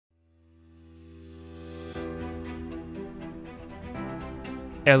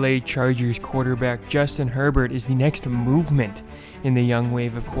LA Chargers quarterback Justin Herbert is the next movement in the young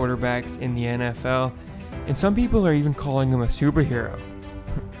wave of quarterbacks in the NFL, and some people are even calling him a superhero.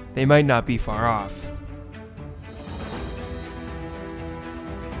 They might not be far off.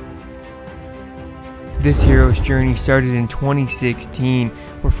 This hero's journey started in 2016,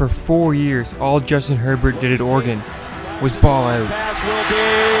 where for 4 years, all Justin Herbert did at Oregon was ball out. Pass will be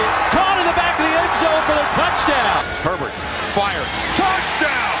caught in the back of the end zone for the touchdown. Herbert fires.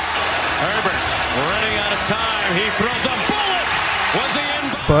 Touchdown! Herbert running out of time. He throws a bullet. Was he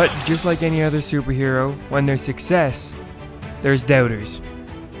in? But just like any other superhero, when there's success, there's doubters.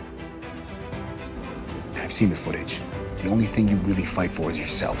 I've seen the footage. The only thing you really fight for is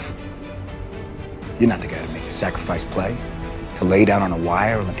yourself. You're not the guy to make the sacrifice play, to lay down on a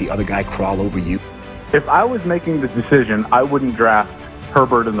wire and let the other guy crawl over you. If I was making the decision, I wouldn't draft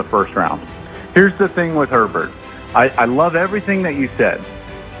Herbert in the first round. Here's the thing with Herbert. I love everything that you said,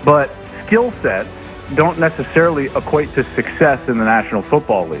 but skill sets don't necessarily equate to success in the National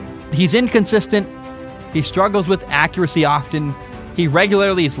Football League. He's inconsistent. He struggles with accuracy often. He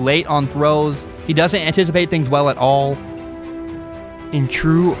regularly is late on throws. He doesn't anticipate things well at all. In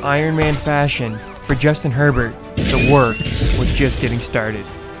true Iron Man fashion, for Justin Herbert, the work was just getting started.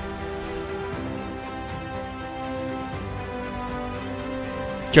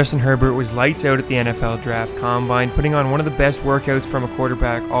 Justin Herbert was lights out at the NFL Draft Combine, putting on one of the best workouts from a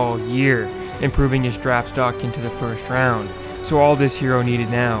quarterback all year, improving his draft stock into the first round. So all this hero needed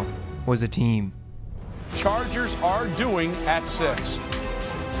now was a team. Chargers are doing at 6.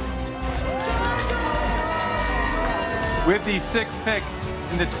 With the 6th pick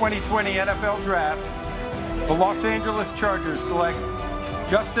in the 2020 NFL Draft, the Los Angeles Chargers select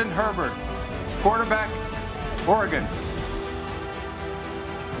Justin Herbert, quarterback, Oregon.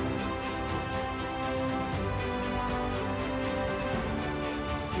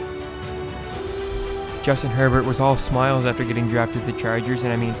 Justin Herbert was all smiles after getting drafted to the Chargers,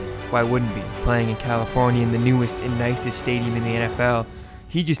 and I mean, why wouldn't be? Playing in California in the newest and nicest stadium in the NFL,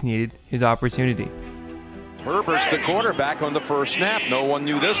 he just needed his opportunity. Herbert's the quarterback on the first snap. No one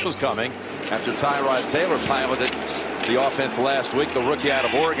knew this was coming after Tyrod Taylor piloted the offense last week. The rookie out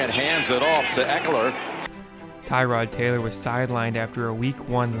of Oregon hands it off to Eckler. Tyrod Taylor was sidelined after a Week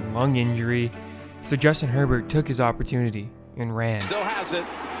 1 lung injury, so Justin Herbert took his opportunity and ran. Still has it.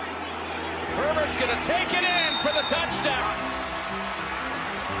 Herbert's going to take it in for the touchdown.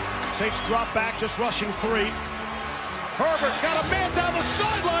 Saints drop back, just rushing 3. Herbert got a man down the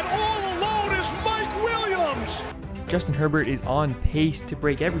sideline. All alone is Mike Williams. Justin Herbert is on pace to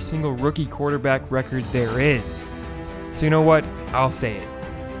break every single rookie quarterback record there is. So you know what? I'll say it.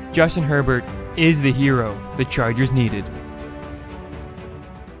 Justin Herbert is the hero the Chargers needed.